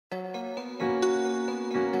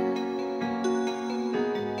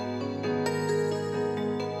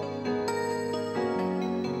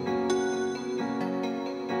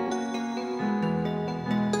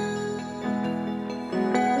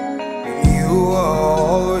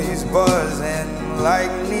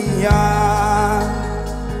like neon.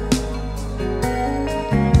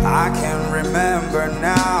 I can remember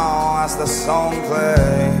now as the song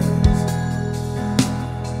plays,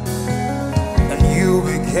 and you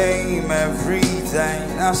became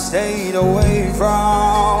everything I stayed away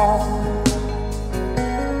from.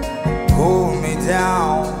 Pull me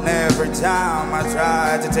down every time I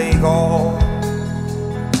tried to take off.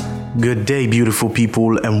 Good day, beautiful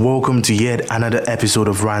people, and welcome to yet another episode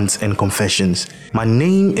of Rants and Confessions. My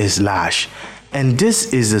name is Lash, and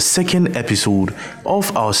this is the second episode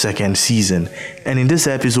of our second season. And in this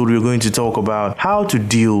episode, we're going to talk about how to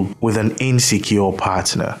deal with an insecure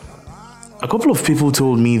partner. A couple of people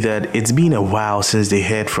told me that it's been a while since they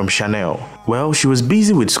heard from Chanel. Well, she was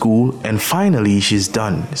busy with school, and finally she's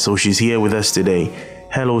done, so she's here with us today.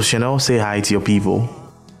 Hello, Chanel. Say hi to your people.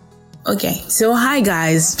 Okay, so hi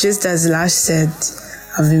guys. Just as Lash said,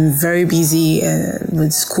 I've been very busy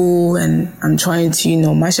with school, and I'm trying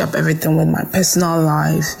to, mash up everything with my personal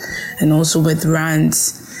life and also with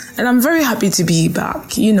rants. And I'm very happy to be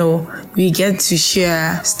back. We get to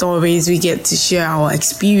share stories, we get to share our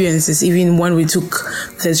experiences, even when we took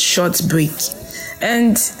this short break.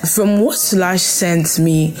 And from what Lash sent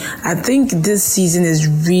me, I think this season is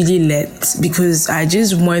really lit because I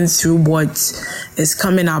just went through what is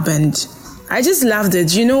coming up and I just loved it.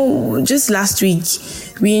 Just last week,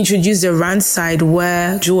 we introduced the rant side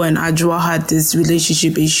where Joe and Adjoa had this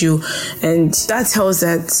relationship issue, and that tells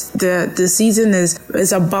that the season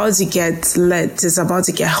is about to get lit, it's about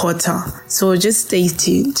to get hotter. So just stay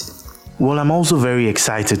tuned. Well, I'm also very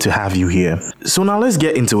excited to have you here. So now let's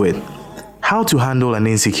get into it. How to handle an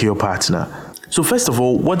insecure partner. So first of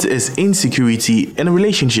all, what is insecurity in a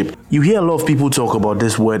relationship? You hear a lot of people talk about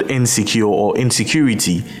this word insecure or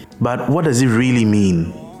insecurity, but what does it really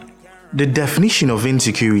mean? The definition of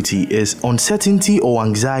insecurity is uncertainty or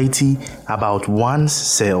anxiety about one's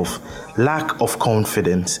self, lack of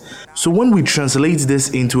confidence. So when we translate this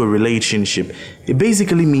into a relationship, it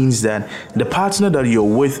basically means that the partner that you're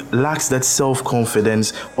with lacks that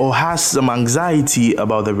self-confidence or has some anxiety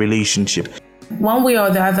about the relationship. One way or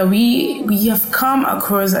the other, we have come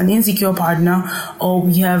across an insecure partner, or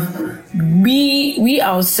we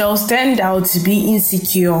ourselves turned out to be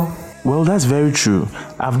insecure. Well, that's very true.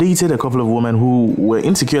 I've dated a couple of women who were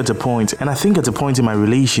insecure at a point, and I think at a point in my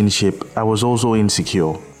relationship, I was also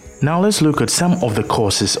insecure. Now let's look at some of the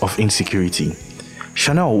causes of insecurity.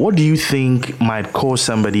 Chanel, what do you think might cause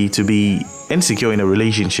somebody to be insecure in a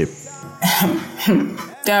relationship?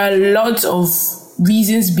 There are lots of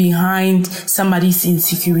reasons behind somebody's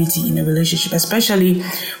insecurity in a relationship, especially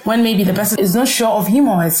when maybe the person is not sure of him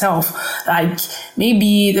or herself. Like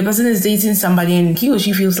maybe the person is dating somebody and he or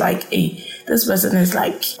she feels like, hey, this person is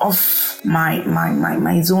like off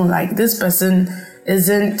my zone. Like this person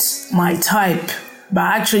isn't my type. But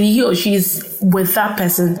actually he or she is with that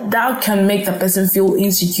person. That can make the person feel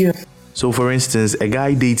insecure. So for instance, a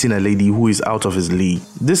guy dating a lady who is out of his league.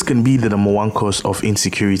 This can be the number one cause of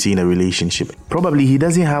insecurity in a relationship. Probably he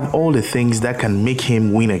doesn't have all the things that can make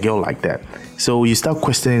him win a girl like that. So you start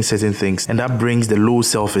questioning certain things, and that brings the low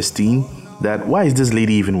self-esteem that why is this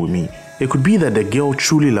lady even with me? It could be that the girl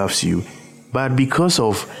truly loves you, but because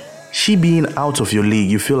of she being out of your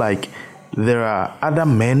league, you feel like there are other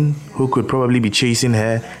men who could probably be chasing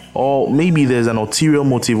her, or maybe there's an ulterior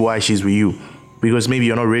motive why she's with you. Because maybe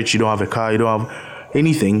you're not rich, you don't have a car, you don't have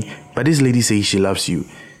anything, but this lady says she loves you.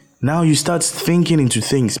 Now you start thinking into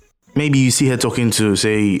things. Maybe you see her talking to,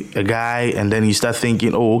 say, a guy, and then you start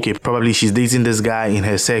thinking, oh, okay, probably she's dating this guy in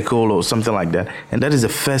her circle or something like that. And that is the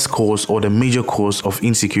first cause or the major cause of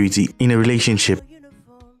insecurity in a relationship.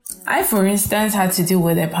 I, for instance, had to deal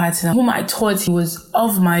with a partner whom I thought he was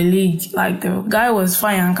off my league. Like the guy was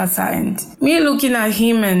fine and kasa, and me looking at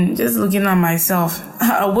him and just looking at myself,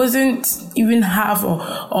 I wasn't even half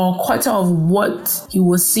or quarter of what he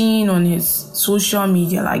was seeing on his social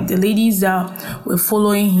media, like the ladies that were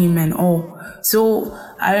following him and all. So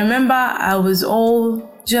I remember I was all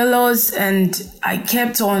jealous and I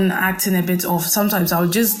kept on acting a bit off. Sometimes I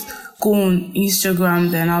would just go on Instagram,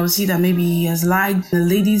 then I would see that maybe he has liked the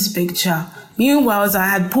lady's picture. Meanwhile, I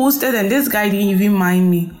had posted and this guy didn't even mind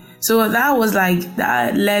me. So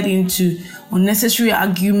that led into unnecessary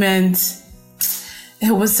arguments. It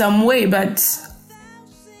was some way, but...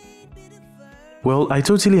 Well, I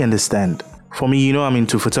totally understand. For me, I'm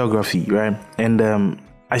into photography, right? And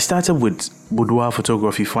I started with boudoir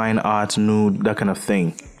photography, fine art, nude, that kind of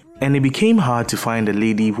thing. And it became hard to find a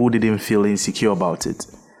lady who didn't feel insecure about it.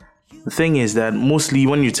 The thing is that mostly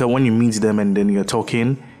when you meet them and then you're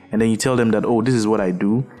talking and then you tell them that, oh, this is what I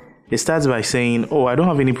do, it starts by saying, oh, I don't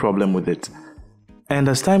have any problem with it. And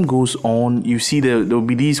as time goes on, you see there'll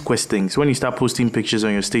be these questions when you start posting pictures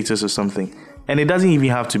on your status or something. And it doesn't even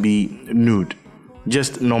have to be nude,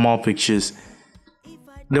 just normal pictures.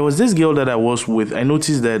 There was this girl that I was with. I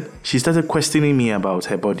noticed that she started questioning me about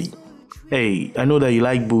her body. Hey, I know that you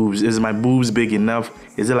like boobs. Is my boobs big enough?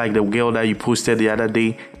 Is it like the girl that you posted the other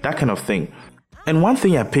day? That kind of thing. And one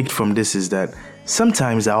thing I picked from this is that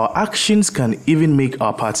sometimes our actions can even make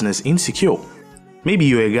our partners insecure. Maybe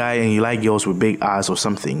you're a guy and you like girls with big ass or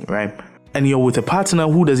something, right? And you're with a partner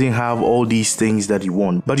who doesn't have all these things that you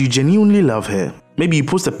want, but you genuinely love her. Maybe you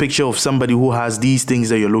post a picture of somebody who has these things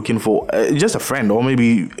that you're looking for, just a friend, or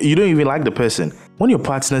maybe you don't even like the person. When your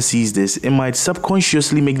partner sees this, it might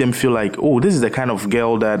subconsciously make them feel like, oh, this is the kind of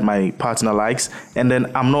girl that my partner likes, and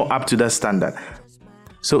then I'm not up to that standard.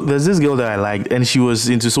 So there's this girl that I liked, and she was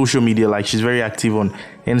into social media, like she's very active on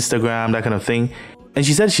Instagram, that kind of thing. And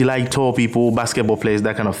she said she liked tall people, basketball players,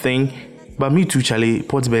 that kind of thing. But me too, Charlie,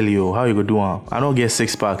 pot belly, how you go do? I don't get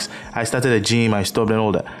 6 packs. I started a gym, I stopped and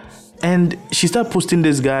all that. And she started posting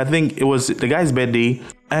this guy, I think it was the guy's birthday,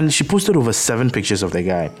 and she posted over 7 pictures of the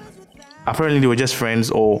guy. Apparently they were just friends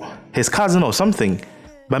or his cousin or something.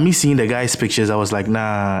 But me seeing the guy's pictures, I was like,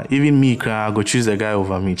 nah, even me, I'll go choose the guy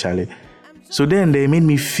over me, Charlie. So then they made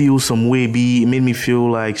me feel some way, it made me feel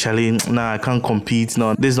like, Charlie, nah, I can't compete,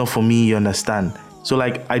 no, this is not for me, you understand? So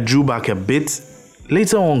like, I drew back a bit.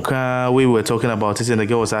 Later on, we were talking about it and the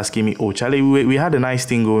girl was asking me, oh, Charlie, we had a nice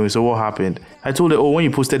thing going, so what happened? I told her, oh, when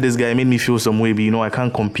you posted this guy, it made me feel some way, I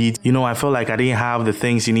can't compete. I felt like I didn't have the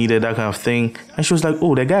things you needed, that kind of thing. And she was like,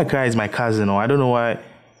 oh, the guy is my cousin, or I don't know why.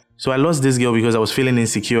 So I lost this girl because I was feeling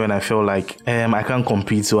insecure and I felt like I can't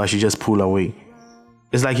compete, so I should just pull away.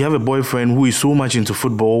 It's like you have a boyfriend who is so much into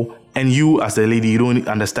football and you as a lady, you don't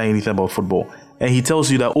understand anything about football. And he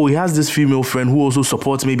tells you that, oh, he has this female friend who also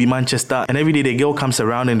supports maybe Manchester. And every day the girl comes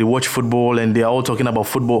around and they watch football and they're all talking about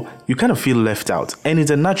football. You kind of feel left out. And it's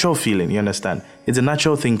a natural feeling, you understand? It's a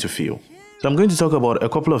natural thing to feel. So I'm going to talk about a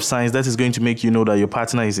couple of signs that is going to make you know that your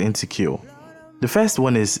partner is insecure. The first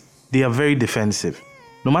one is they are very defensive.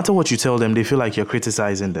 No matter what you tell them, they feel like you're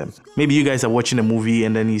criticizing them. Maybe you guys are watching a movie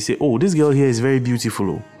and then you say, oh, this girl here is very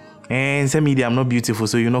beautiful. And some media, I'm not beautiful,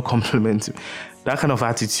 so you're not complimenting. That kind of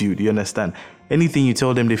attitude, you understand? Anything you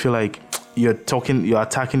tell them, they feel like you're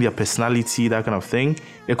attacking their personality, that kind of thing.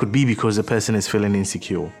 It could be because the person is feeling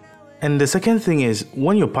insecure. And the second thing is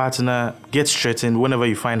when your partner gets threatened whenever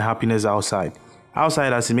you find happiness outside.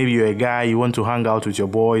 Outside, as in maybe you're a guy, you want to hang out with your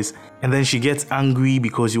boys, and then she gets angry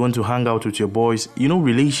because you want to hang out with your boys.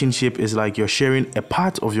 Relationship is like you're sharing a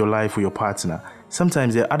part of your life with your partner.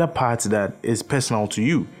 Sometimes there are other parts that is personal to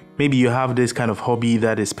you. Maybe you have this kind of hobby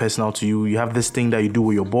that is personal to you. You have this thing that you do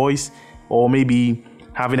with your boys, or maybe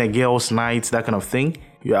having a girls' night, that kind of thing.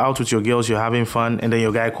 You're out with your girls, you're having fun, and then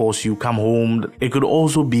your guy calls you, come home. It could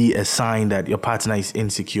also be a sign that your partner is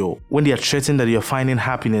insecure, when they are threatened that you're finding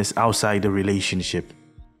happiness outside the relationship.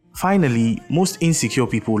 Finally, most insecure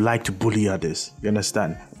people like to bully others, you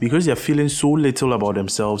understand? Because they're feeling so little about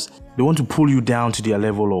themselves, they want to pull you down to their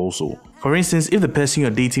level also. For instance, if the person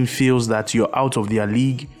you're dating feels that you're out of their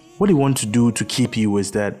league, what they want to do to keep you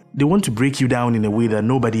is that they want to break you down in a way that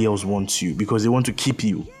nobody else wants you because they want to keep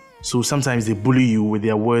you. So sometimes they bully you with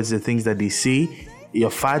their words, the things that they say.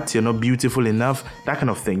 You're fat, you're not beautiful enough, that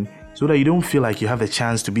kind of thing, so that you don't feel like you have a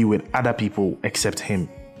chance to be with other people except him.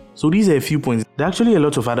 So these are a few points. There are actually a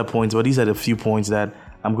lot of other points, but these are the few points that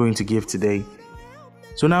I'm going to give today.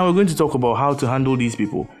 So now we're going to talk about how to handle these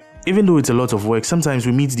people. Even though it's a lot of work, sometimes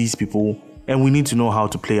we meet these people and we need to know how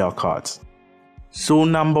to play our cards. So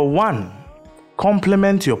number 1,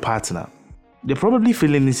 compliment your partner. They're probably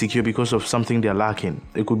feeling insecure because of something they're lacking.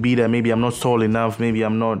 It could be that maybe I'm not tall enough, maybe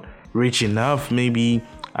I'm not rich enough, maybe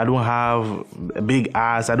I don't have a big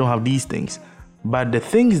ass, I don't have these things. But the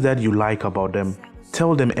things that you like about them,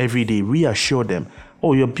 tell them every day, reassure them.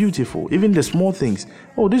 Oh, you're beautiful. Even the small things.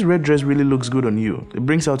 Oh, this red dress really looks good on you. It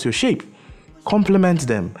brings out your shape. Compliment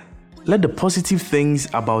them. Let the positive things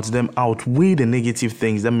about them outweigh the negative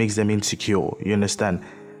things that makes them insecure. You understand?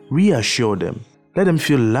 Reassure them. Let them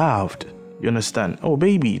feel loved. You understand? Oh,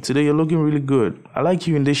 baby, today you're looking really good. I like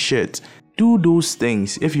you in this shirt. Do those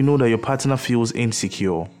things if you know that your partner feels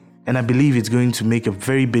insecure. And I believe it's going to make a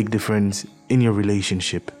very big difference in your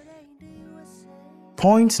relationship.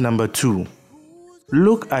 Point number 2.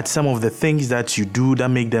 Look at some of the things that you do that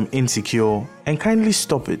make them insecure and kindly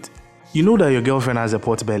stop it. You know that your girlfriend has a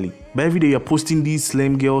pot belly, but every day you're posting these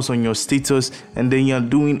slim girls on your status and then you're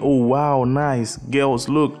doing, oh wow, nice, girls,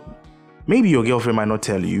 look. Maybe your girlfriend might not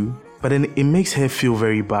tell you, but then it makes her feel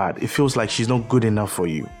very bad. It feels like she's not good enough for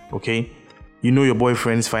you, okay? You know your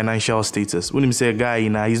boyfriend's financial status. When you say a guy,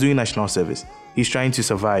 he's doing national service. he's trying to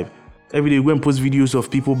survive. Every day, we post videos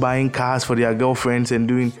of people buying cars for their girlfriends and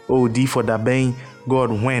doing, D for Dabeng.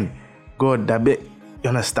 God, when? God, Dabe. You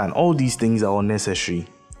understand? All these things are unnecessary.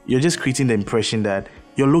 You're just creating the impression that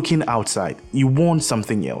you're looking outside. You want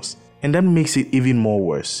something else. And that makes it even more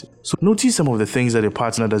worse. So notice some of the things that your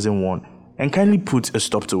partner doesn't want and kindly put a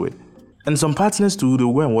stop to it. And some partners too,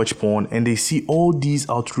 they'll go and watch porn and they see all these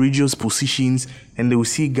outrageous positions and they will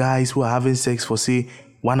see guys who are having sex for say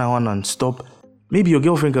 1 hour non-stop. Maybe your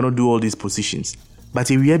girlfriend cannot do all these positions. But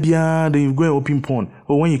if then you go and open porn.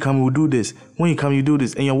 Oh, when you come, we'll do this. When you come, you do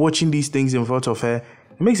this. And you're watching these things in front of her.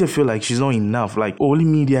 It makes her feel like she's not enough. Like, only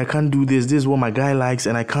me, I can't do this. This is what my guy likes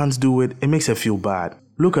and I can't do it. It makes her feel bad.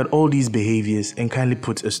 Look at all these behaviors and kindly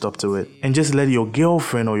put a stop to it. And just let your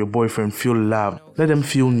girlfriend or your boyfriend feel loved. Let them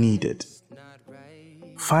feel needed.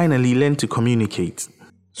 Finally, learn to communicate.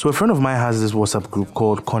 So a friend of mine has this WhatsApp group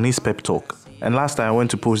called Connie's Pep Talk. And last time I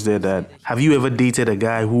went to post there that, have you ever dated a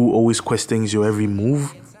guy who always questions your every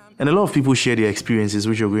move? And a lot of people share their experiences,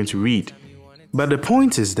 which you're going to read. But the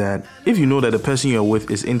point is that if you know that the person you're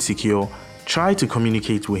with is insecure, try to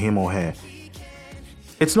communicate with him or her.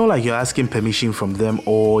 It's not like you're asking permission from them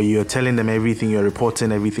or you're telling them everything, you're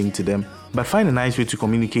reporting everything to them, but find a nice way to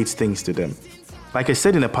communicate things to them. Like I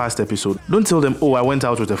said in a past episode, don't tell them, I went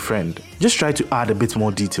out with a friend. Just try to add a bit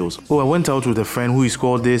more details. I went out with a friend who is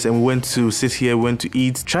called this and we went to sit here, went to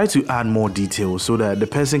eat. Try to add more details so that the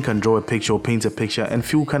person can draw a picture or paint a picture and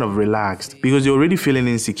feel kind of relaxed because they're already feeling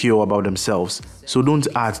insecure about themselves. So don't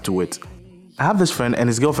add to it. I have this friend and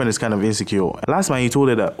his girlfriend is kind of insecure. Last night he told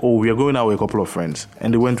her that, we are going out with a couple of friends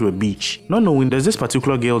and they went to a beach. Not knowing there's this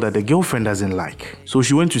particular girl that the girlfriend doesn't like. So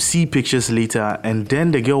she went to see pictures later and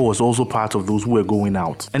then the girl was also part of those who were going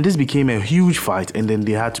out. And this became a huge fight and then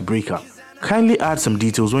they had to break up. Kindly add some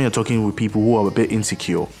details when you're talking with people who are a bit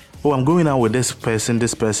insecure. I'm going out with this person,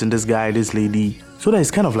 this guy, this lady. So that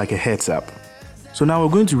it's kind of like a heads up. So now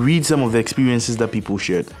we're going to read some of the experiences that people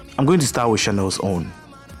shared. I'm going to start with Chanel's own.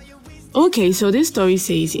 Okay, so this story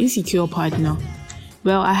says, insecure partner.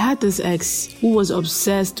 Well, I had this ex who was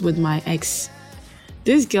obsessed with my ex.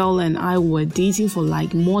 This girl and I were dating for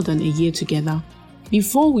like more than a year together.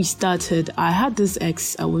 Before we started, I had this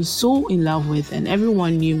ex I was so in love with and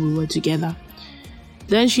everyone knew we were together.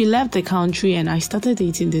 Then she left the country and I started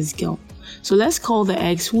dating this girl. So let's call the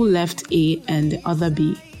ex who left A and the other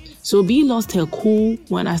B. So B lost her cool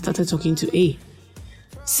when I started talking to A.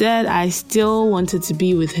 Said I still wanted to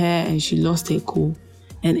be with her and she lost her cool.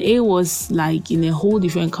 And A was like in a whole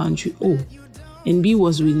different country. And B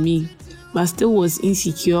was with me, but still was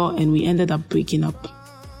insecure and we ended up breaking up.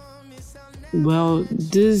 Well,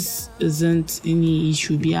 this isn't any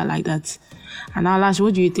issue like that. And Alash,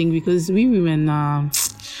 what do you think? Because we women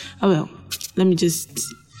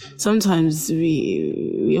sometimes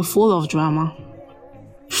we are full of drama.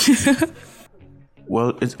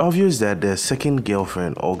 Well, it's obvious that the second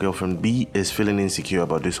girlfriend or girlfriend B is feeling insecure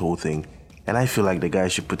about this whole thing. And I feel like the guy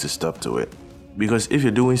should put a stop to it. Because if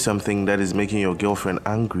you're doing something that is making your girlfriend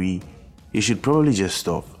angry, you should probably just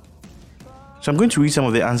stop. So I'm going to read some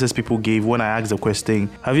of the answers people gave when I asked the question,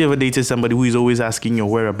 have you ever dated somebody who is always asking your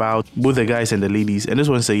whereabouts, both the guys and the ladies? And this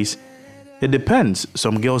one says, it depends.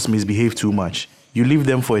 Some girls misbehave too much. You leave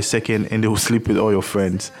them for a second and they will sleep with all your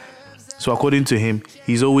friends. So according to him,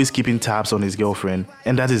 he's always keeping tabs on his girlfriend,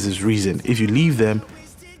 and that is his reason. If you leave them,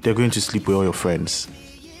 they're going to sleep with all your friends.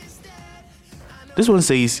 This one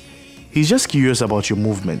says, he's just curious about your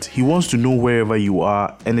movement. He wants to know wherever you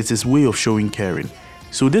are, and it's his way of showing caring.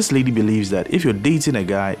 So this lady believes that if you're dating a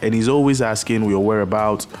guy and he's always asking your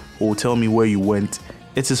whereabouts or tell me where you went,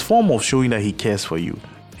 it's his form of showing that he cares for you.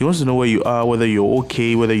 He wants to know where you are, whether you're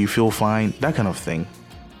okay, whether you feel fine, that kind of thing.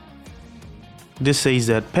 This says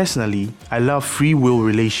that personally, I love free will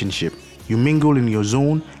relationship. You mingle in your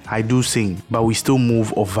zone, I do sing, but we still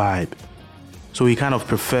move or vibe. So he kind of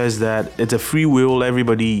prefers that it's a free will,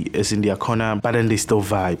 everybody is in their corner, but then they still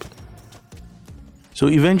vibe. So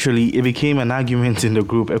eventually, it became an argument in the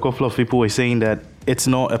group. A couple of people were saying that it's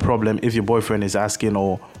not a problem if your boyfriend is asking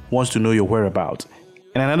or wants to know your whereabouts.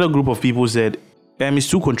 And another group of people said, it's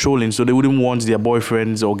too controlling, so they wouldn't want their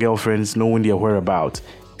boyfriends or girlfriends knowing their whereabouts.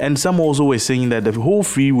 And some also were saying that the whole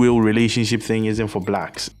free will relationship thing isn't for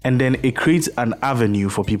blacks. And then it creates an avenue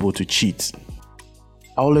for people to cheat.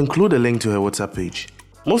 I'll include a link to her WhatsApp page.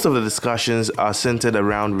 Most of the discussions are centered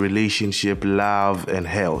around relationship, love, and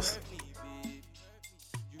health.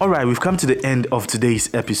 Alright, we've come to the end of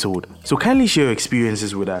today's episode. So kindly share your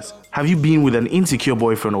experiences with us. Have you been with an insecure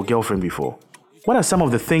boyfriend or girlfriend before? What are some of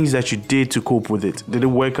the things that you did to cope with it? Did it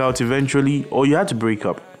work out eventually or you had to break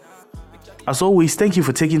up? As always, thank you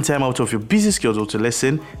for taking time out of your busy schedule to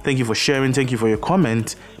listen. Thank you for sharing. Thank you for your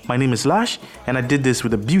comment. My name is Lash, and I did this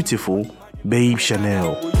with the beautiful Babe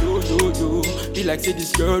Chanel. Be like say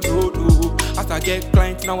this girl do. As I get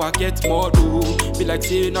clients, now I get more do. Be like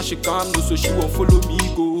say now she come do, so she won't follow me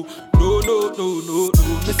go. No.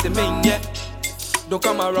 Mr. Ming, yeah. Don't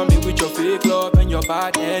come around me with your fake love and your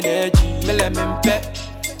bad energy. Me let me pet.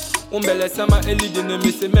 Umbele sama eli dine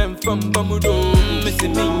missy men from Bamudo. Missy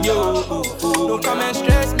Ming, yo. Don't come and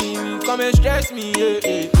stress me,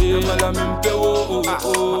 yeah. Mala mimpe,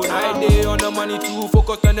 oh. I day on the money too,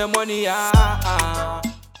 focus on the money,